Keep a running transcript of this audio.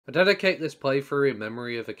I dedicate this playthrough in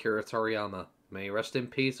memory of Akira Toriyama. May he rest in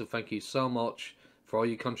peace, and thank you so much for all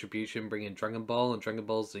your contribution bringing Dragon Ball and Dragon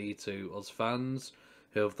Ball Z to us fans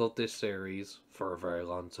who have loved this series for a very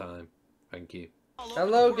long time. Thank you.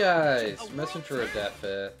 Hello guys, Messenger of Death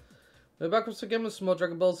here. We're back once again with some more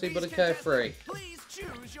Dragon Ball Z Budokai 3.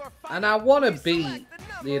 And I want to beat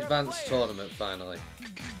the Advanced Tournament finally.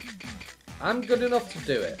 I'm good enough to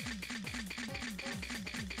do it.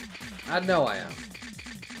 I know I am.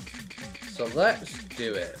 So let's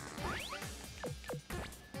do it.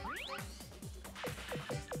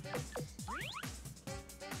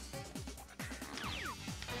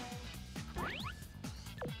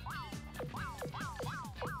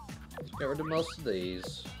 Let's get rid of most of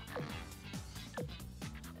these.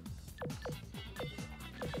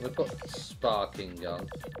 I'm gonna put sparking on.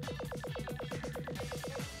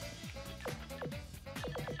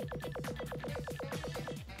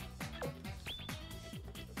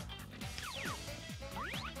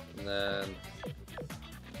 And then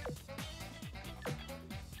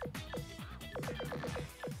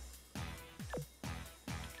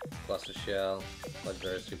Blaster Shell,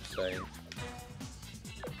 Legendary Super Saiyan.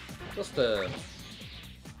 Just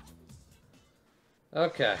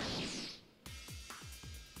okay.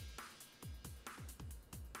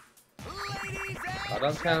 I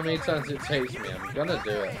don't care how many times it takes me, I'm gonna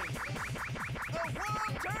do it.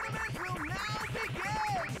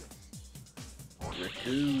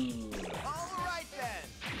 Alright then.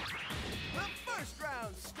 The first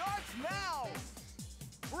round starts now.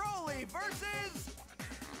 Broly versus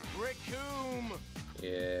Rickoom.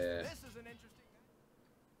 Yeah. This is an interesting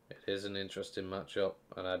It is an interesting matchup,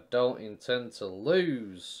 and I don't intend to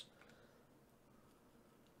lose.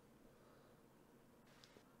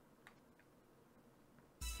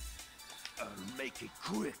 I'll make it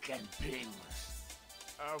quick and painless.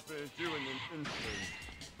 I'll finish you in an instant.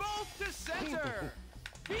 Both to center.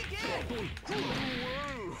 Begin.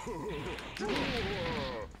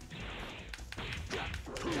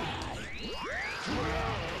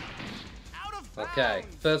 Out of bounds. Okay,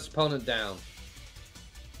 first opponent down.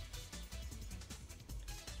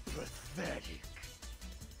 Pathetic.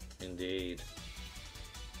 Indeed.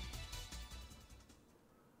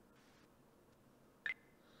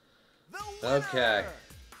 The winner. Okay.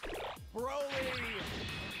 Broly.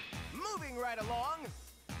 Moving right along.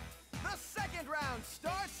 The second round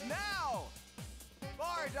starts now.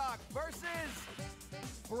 Bardock versus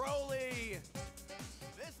Broly.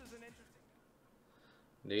 This is an interesting.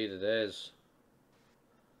 Indeed it is.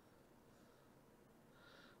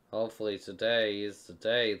 Hopefully today is the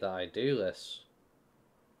day that I do this.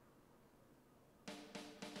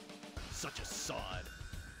 Such a sod.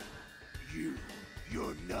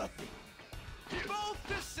 You're nothing. Both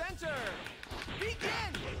to center.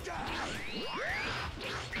 Begin.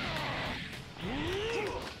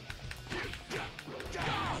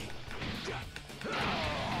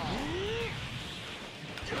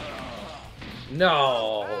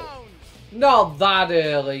 No! Bounds. Not that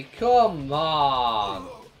early, come on!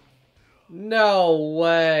 No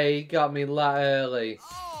way, he got me that early.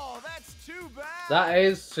 Oh, that's too bad. That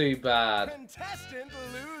is too bad. Contestant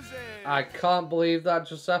loses. I can't believe that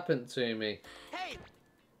just happened to me. Hey,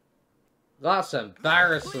 That's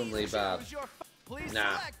embarrassingly please bad. choose your Please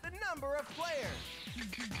Nah. select the number of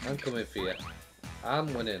players. I'm coming for you.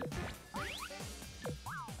 I'm winning.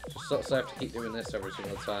 Just sucks I have to keep doing this every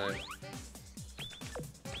single time.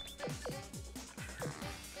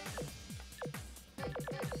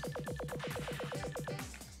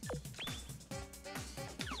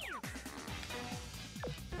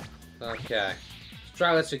 Okay. Let's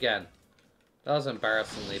try this again. That was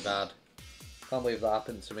embarrassingly bad. Can't believe that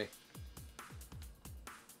happened to me.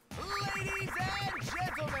 Ladies and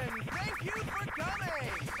gentlemen, thank you for coming.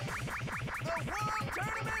 The World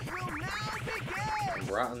Tournament will now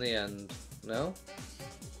begin. Right on the end. No?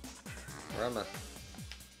 Where am I?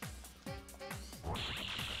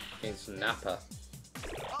 Against Nappa.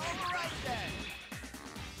 Alright then.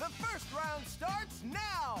 The first round starts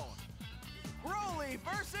now. Broly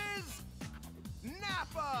versus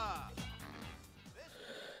Nappa.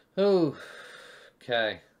 Ooh.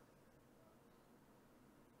 Okay.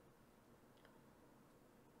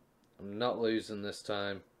 I'm not losing this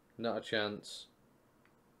time. Not a chance.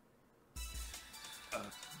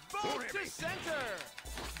 Both to center.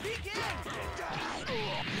 Begin.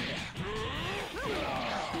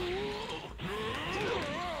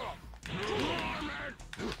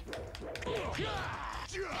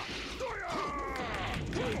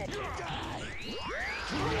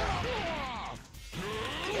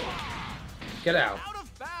 Get out. Out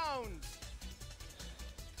of bounds.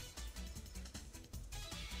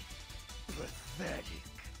 Pathetic.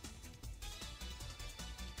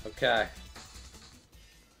 Okay.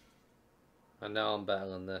 I know I'm better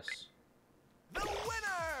than this. The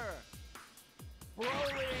winner!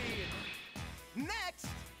 Broly! Next!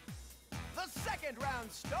 The second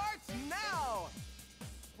round starts now!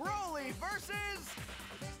 Broly versus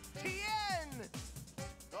Tien!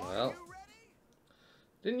 Are Well. you ready?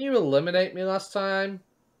 Didn't you eliminate me last time?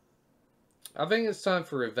 I think it's time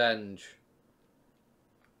for revenge.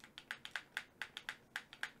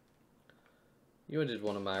 You did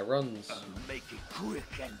one of my runs. I'll make it quick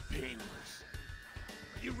and painless.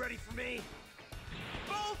 You ready for me?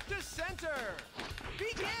 Both to center!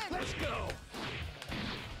 Begin! Let's go!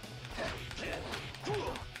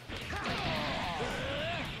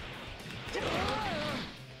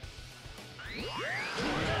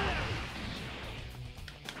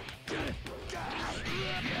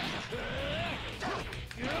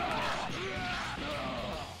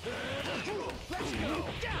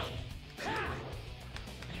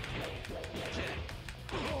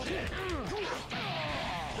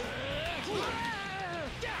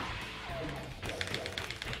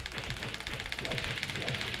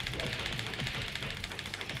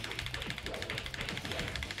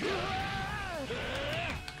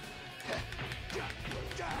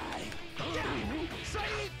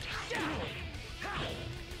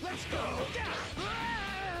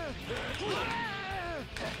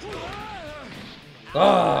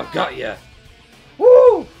 Ah, got ya!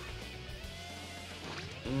 Woo!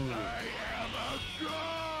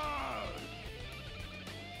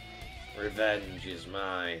 Revenge is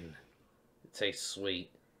mine. It tastes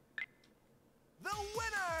sweet. The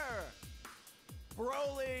winner!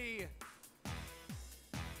 Broly!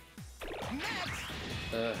 Next!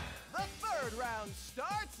 The third round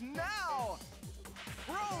starts now!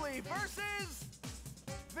 Broly versus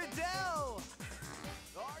Videl!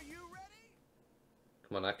 Are you ready?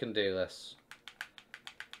 Come on, I can do this.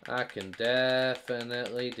 I can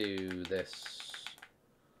definitely do this.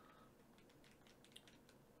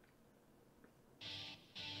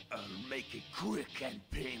 I'll make it quick and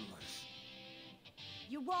painless.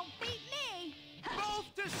 You won't beat me!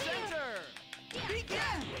 Both to center! Begin!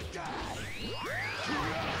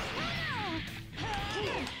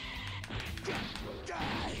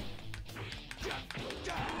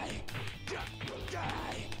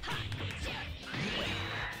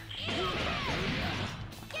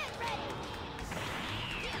 Get ready!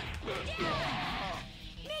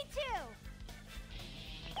 Me too!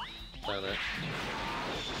 Done it.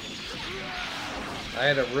 I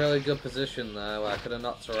had a really good position there where I could have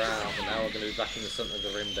knocked her out, but now we're going to be back in the centre of the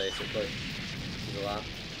ring basically. Look at that.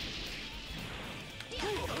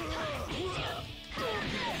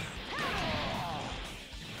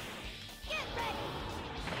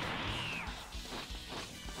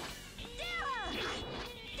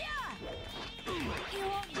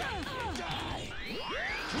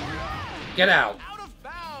 Get out! Out of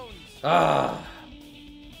bounds! Ah!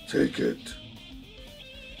 Take it.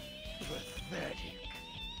 Pathetic.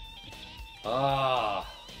 Ah!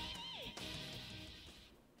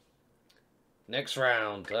 Next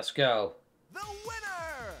round, let's go. The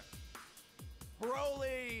winner!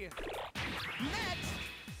 Broly! Next!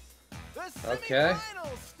 The Okay.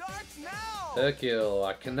 semifinal starts now! Hercule,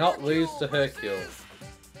 I cannot lose to Hercule. versus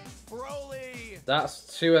Broly!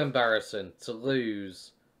 That's too embarrassing to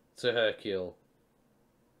lose to Hercule.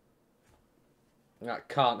 That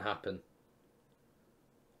can't happen.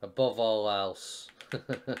 Above all else. I'm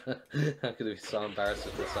going to be so embarrassed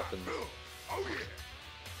if this happens. I'll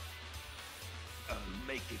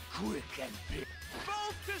make it quick and painless.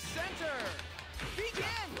 Both to center!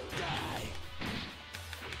 Begin!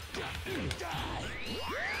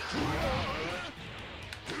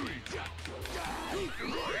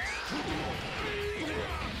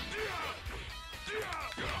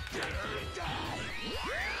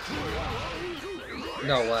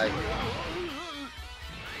 No way.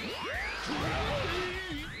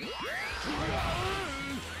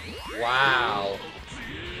 Wow.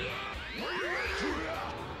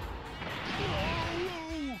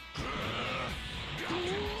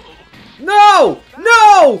 No!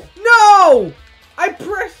 No! No! I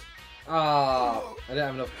pressed... Ah, I didn't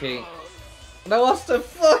have enough key. And I lost to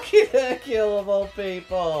fucking Hercule of all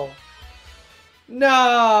people.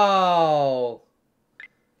 No!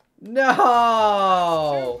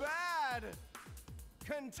 No! Too bad!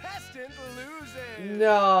 Contestant loses!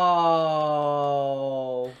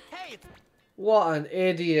 No! Hey, What an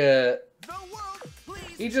idiot. the world,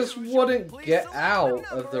 please He just choose wouldn't please get select out your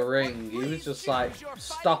of number. the ring. He was Please just choose like your fighter.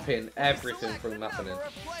 stopping Please everything select from the happening. number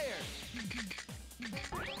of players.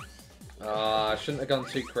 Ah, I shouldn't have gone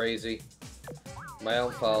too crazy. My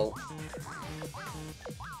own fault.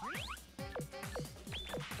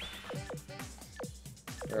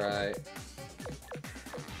 Right.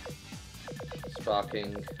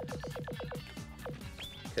 Sparking.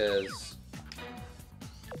 Because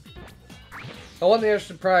I want the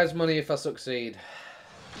extra prize money if I succeed.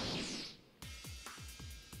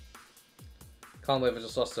 Can't believe I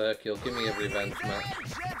just lost to Hercule. Give me a revenge match.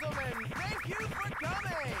 Ladies and gentlemen, thank you for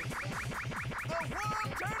coming. The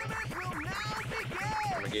World Tournament will now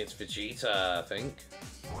begin. I'm against Vegeta, I think.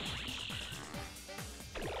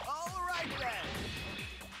 All right then.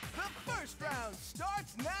 The first round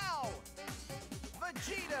starts now.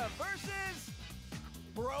 Vegeta versus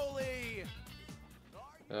Broly.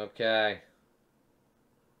 Okay.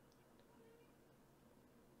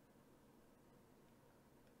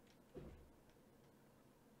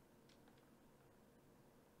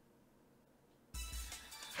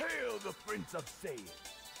 Hail the Prince of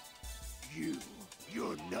Saiyan.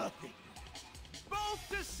 You're nothing. Both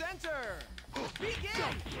to center.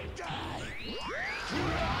 Begin.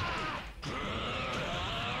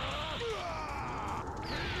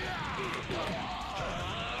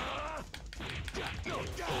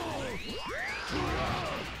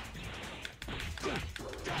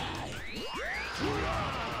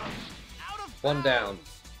 Out of One down.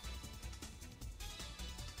 bounds.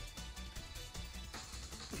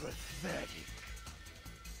 Pathetic.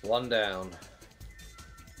 One down.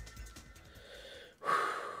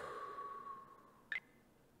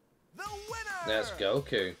 The winner. There's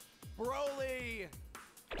Goku. Broly.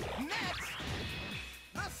 Next.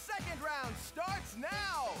 The second round starts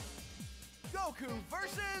now. Goku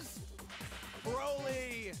versus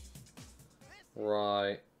Broly.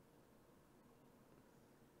 Right.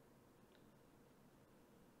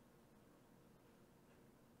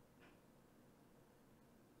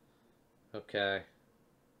 Okay.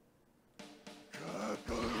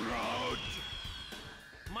 Kakarot.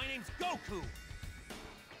 My name's Goku.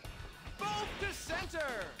 Both to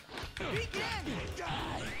center.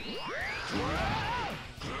 Begin.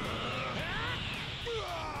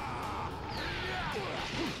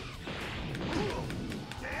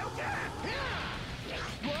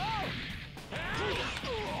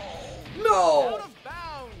 No! Out of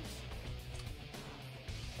bounds.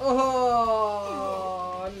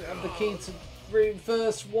 Oh! I didn't have the key to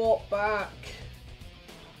reverse warp back.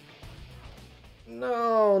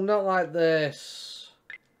 No, not like this.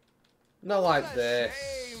 Not like What a this.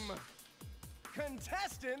 shame.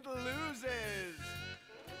 Contestant loses.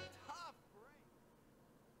 Tough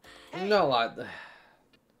break. Not like that.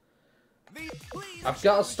 Please I've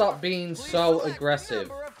got to choose stop your- being please so select aggressive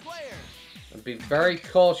number of players. and be very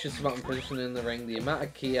cautious about my position in the ring, the amount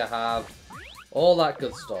of key I have, all that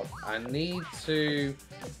good stuff. I need to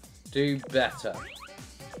do better.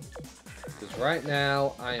 Because right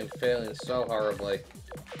now, I am failing so horribly.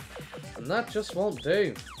 And that just won't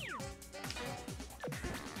do.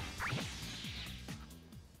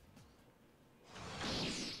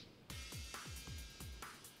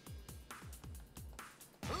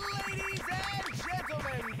 Ladies and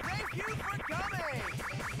gentlemen, thank you for coming.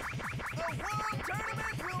 The World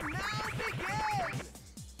Tournament will now begin.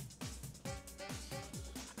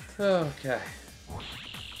 Okay.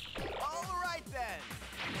 All right then.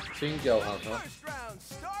 Team Gohan, The huh? first round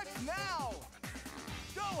starts now.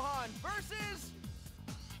 Gohan versus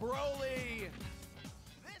Broly.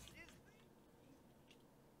 This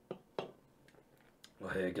is Well,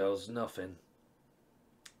 here goes nothing.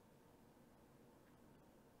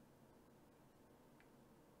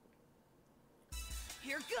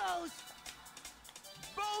 Here goes.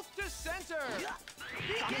 Both to center.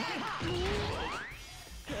 Begin.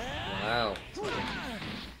 Wow.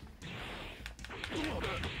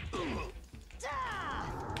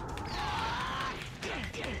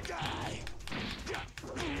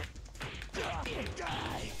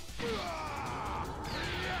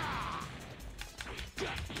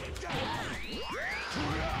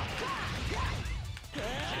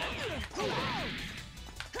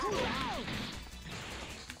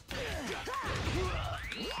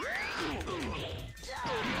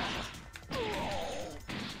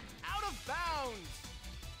 Out of bounds.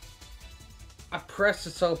 I pressed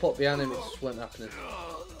to teleport behind him, it just wasn't happening.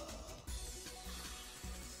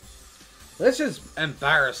 This is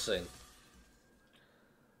embarrassing.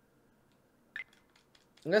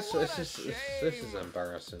 This is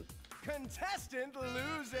embarrassing. Contestant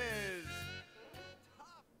loses.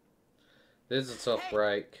 This is a tough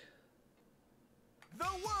break. The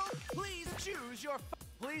world, please choose your.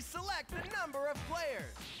 Please select the number of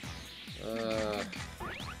players.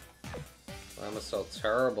 I'm so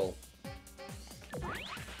terrible.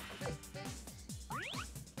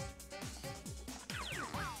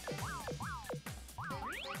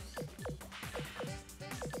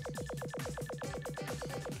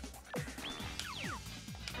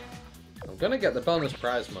 gonna get the bonus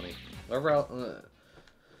prize money. Whether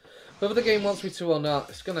the game wants me to or not,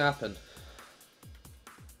 it's gonna happen.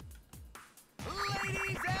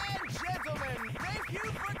 Ladies and gentlemen, thank you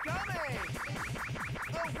for coming.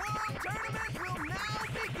 The World Tournament will now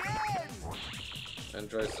begin.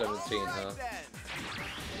 Android 17, All right, huh? then.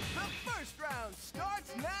 The first round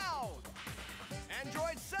starts now.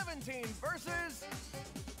 Android 17 versus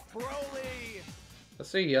Broly. Let's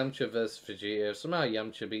see Yamcha versus Vegeta. If somehow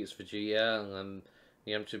Yamcha beats Vegeta and then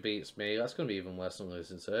Yamcha beats me, that's going to be even worse than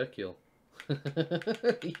losing to Hercule.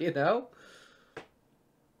 You know?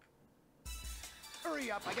 Hurry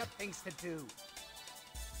up, I got things to do.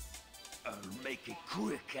 I'll make it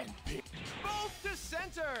quick and big. Both to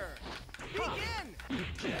center. Begin.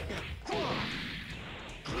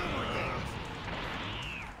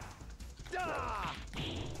 Da!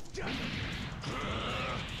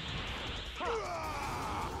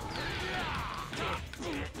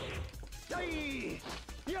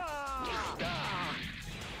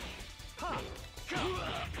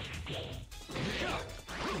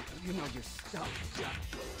 You know your stuff.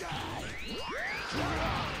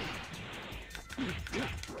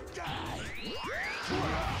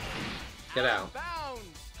 Get out. Bounds.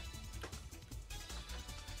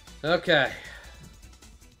 Okay.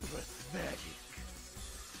 Pathetic.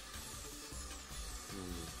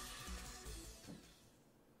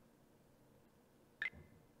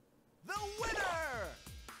 The winner.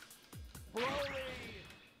 Broly.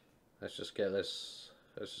 Let's just get this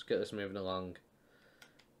moving along.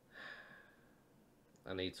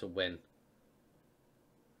 I need to win.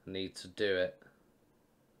 I need to do it.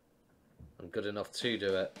 I'm good enough to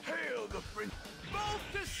do it. Hail the prince. Both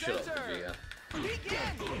to Shut up, center. Vegeta.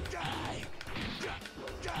 Begin. Die.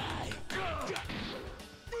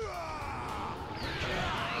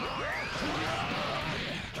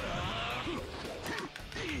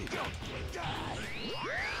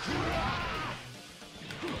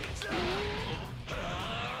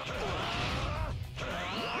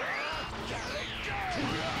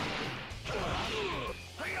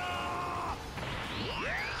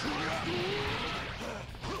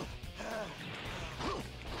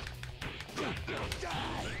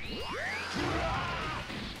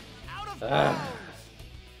 Out of Ah.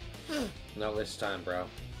 bounds. Not this time, bro.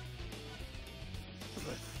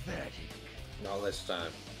 Pathetic. Not this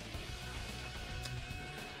time.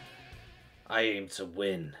 I aim to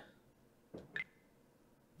win.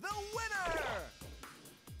 The winner.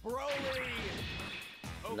 Broly.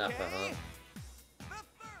 Okay. Nappa, huh? The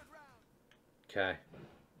third round. Okay.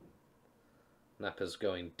 Nappa's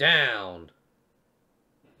going down.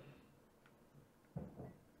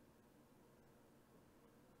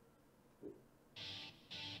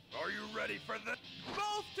 Are you ready for the...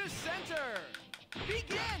 Both to center.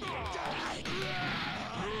 Begin.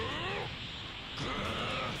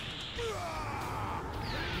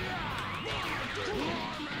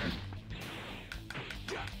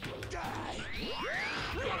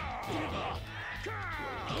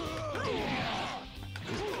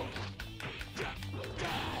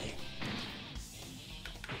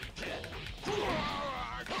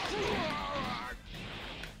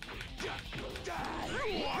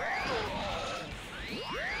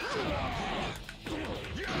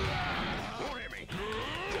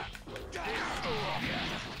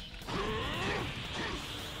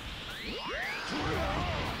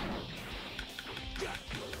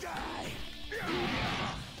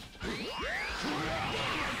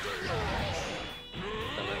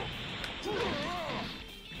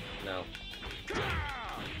 No.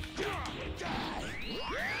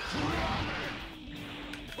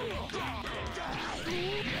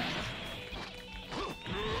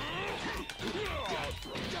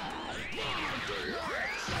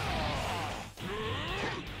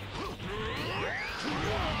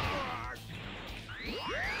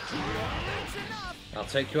 That's enough. I'll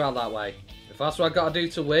take you out that way. If that's what I gotta do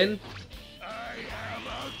to win, I am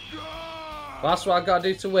a god! that's what I gotta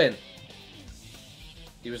do to win.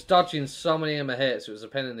 He was dodging so many of my hits, it was a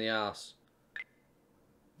pain in the ass.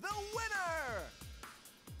 The winner.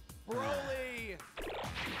 Broly.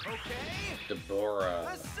 Okay.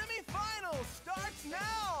 Deborah. The semifinal starts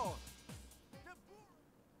now.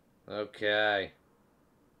 Okay.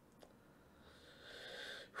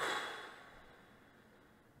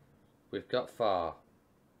 We've got far.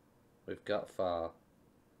 We've got far.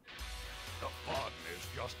 The fun is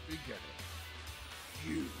just beginning.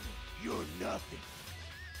 You're nothing.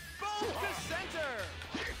 Both to center.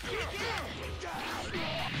 Begin.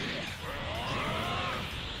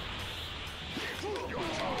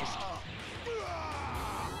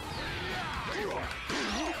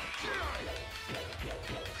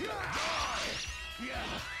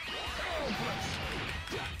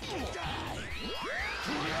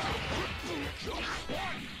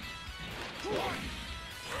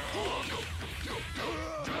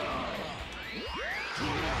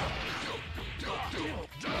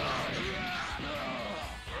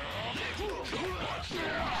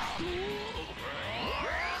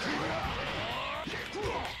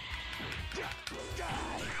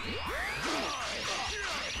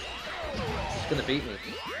 He's gonna beat me.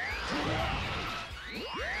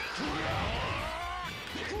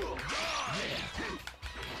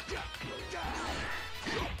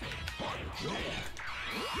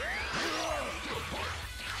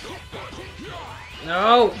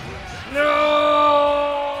 No!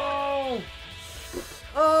 No!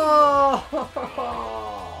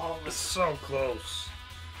 Oh! It was so close.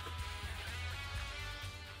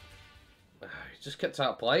 He just kept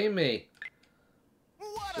outplaying me.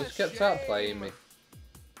 What Just a kept shame. outplaying me.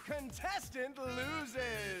 Contestant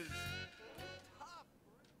loses.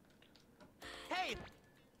 Hey.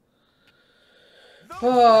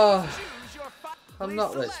 Oh, Choose your five. I'm Please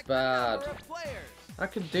not this select the bad. number of players. I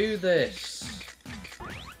can do this.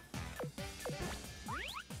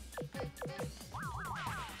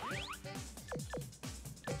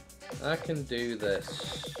 I can do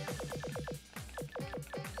this.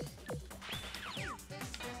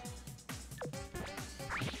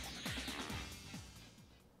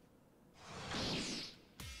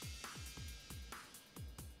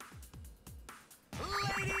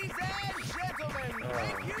 Ladies and gentlemen,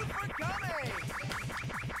 thank you for coming.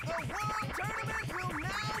 The World Tournament will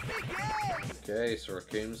now begin. Okay, so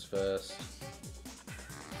Raccoon's first.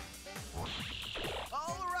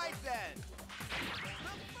 All right then.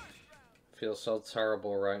 Feel so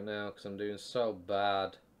terrible right now because I'm doing so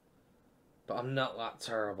bad. But I'm not that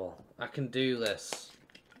terrible. I can do this.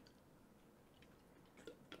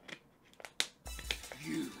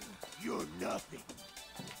 You're nothing.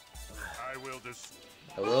 I will just.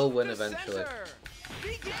 I will win To eventually. center.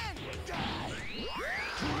 Begin.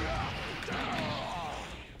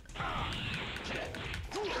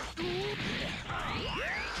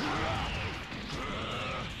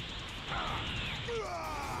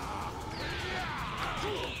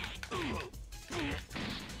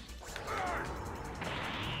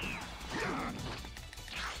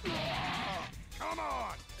 Come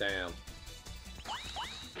on! Damn.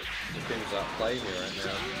 Raccoon's not playing me right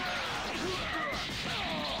now.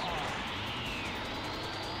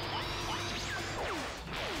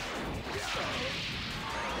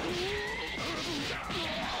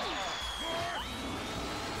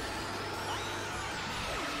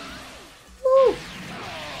 Woo!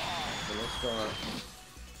 So let's go on.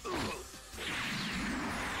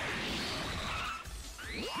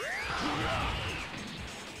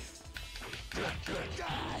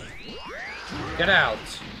 Get out!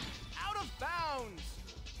 Out of bounds.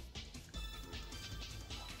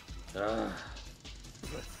 Ah.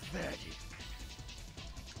 Pathetic.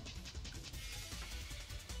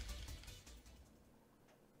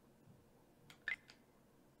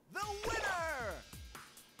 The winner.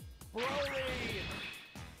 Broly.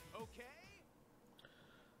 Okay.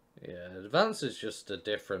 Yeah, Advance is just a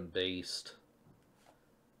different beast.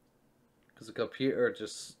 Because the computer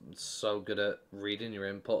just so good at reading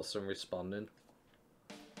your inputs and responding.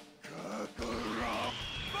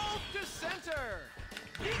 Both to center.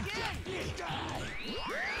 Begin.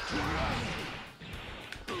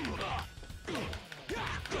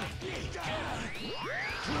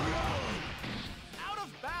 Out of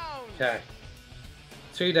bounds. Okay.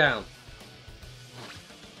 2 down.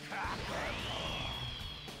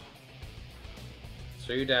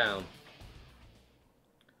 Two down.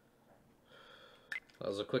 That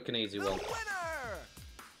was a quick and easy The one. winner.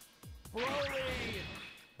 Broly.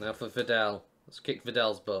 Now for Videl. Let's kick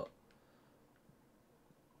Videl's butt.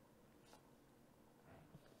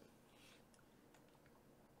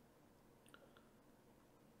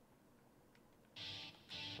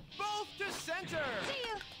 Both to center.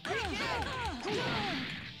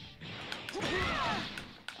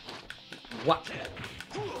 What?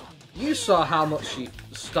 You saw how much she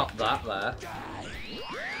stopped that there.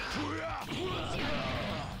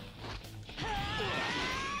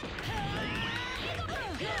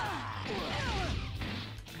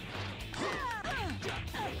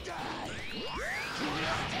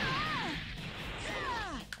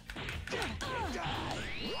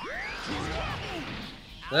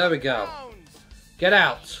 There we go. Bounds. Get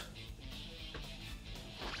out.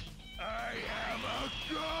 I am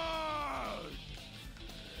a god!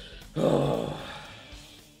 Oh.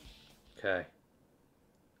 Okay.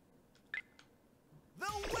 The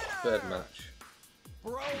winner. Third match.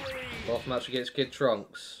 Broly. Fourth match against Kid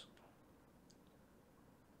Trunks.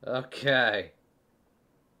 Okay.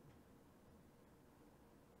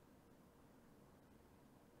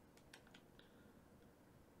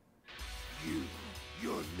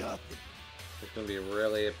 You're nothing. It's gonna be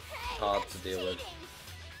really hard to deal with.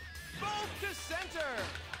 Both to center.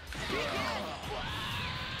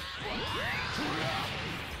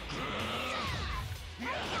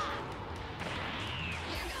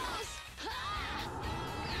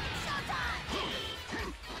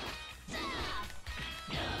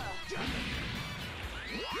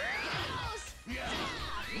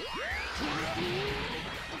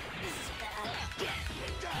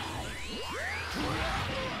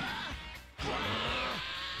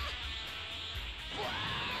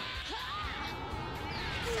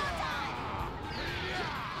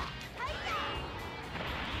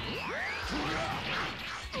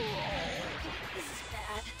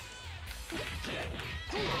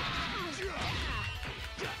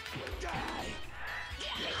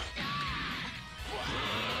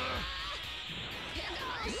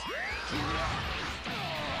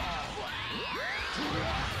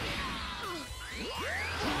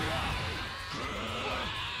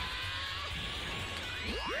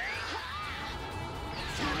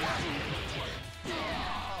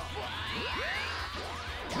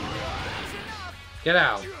 Get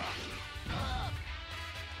out.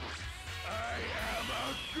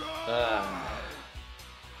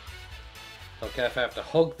 Okay, if I have to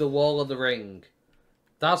hug the wall of the ring.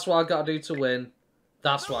 That's what I gotta do to win.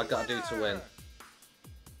 That's what I gotta do to win.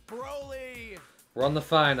 Broly. We're on the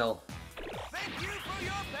final. Thank you for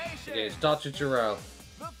your patience. Against Dr. Giro.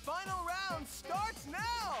 The final round starts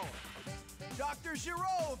now. Dr.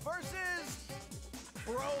 Giro versus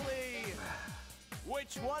Broly.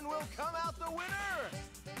 Which one will come out the winner?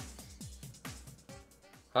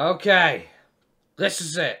 Okay. This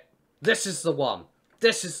is it. This is the one.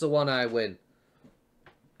 This is the one I win.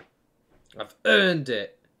 I've earned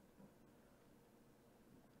it.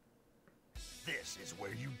 This is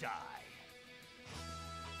where you die.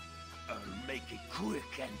 I'll make it quick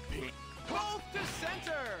and big. Both to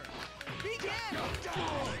center. Begin.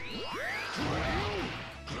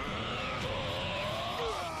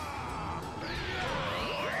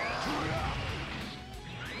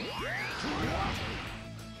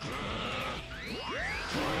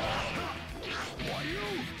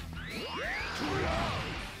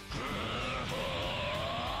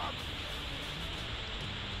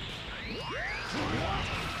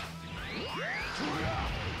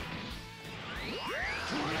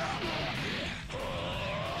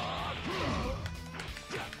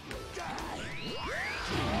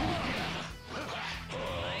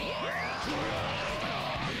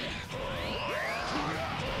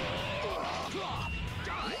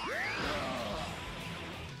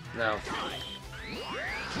 No.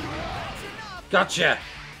 Gotcha!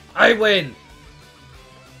 I win!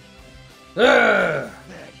 Ugh.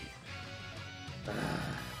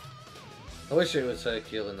 I wish it was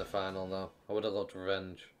Hercule in the final though. I would have loved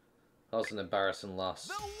revenge. That was an embarrassing loss.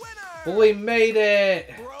 The winner. But we made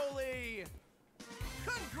it! Broly.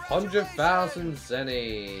 100,000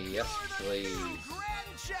 Zenny. Yes, please.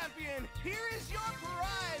 Grand champion. Here is your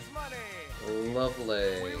prize money. We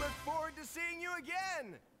Lovely. look forward to seeing you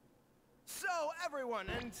again. So, everyone,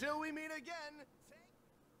 until we meet again.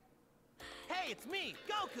 Hey, it's me,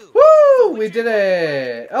 Goku. Woo! We did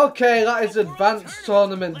it! Okay, that is Advanced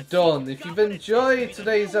Tournament done. If you've enjoyed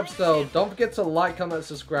today's episode, don't forget to like, comment,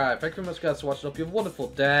 subscribe. Thank you very much, guys, for watching. Hope you have a wonderful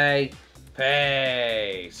day.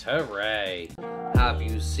 Peace. Hooray. Have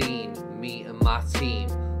you seen me and my team?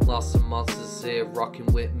 Lots of monsters here rocking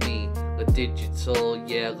with me. A digital,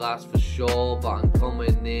 yeah, that's for sure. But I'm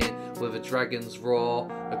coming in with a dragon's roar.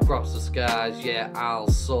 Across the skies, yeah, I'll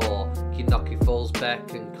soar. Kinocki falls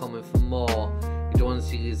back and coming for more. You don't want to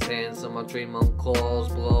see his hands on my dream on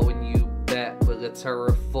claws. Blowing you back with a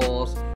terror force.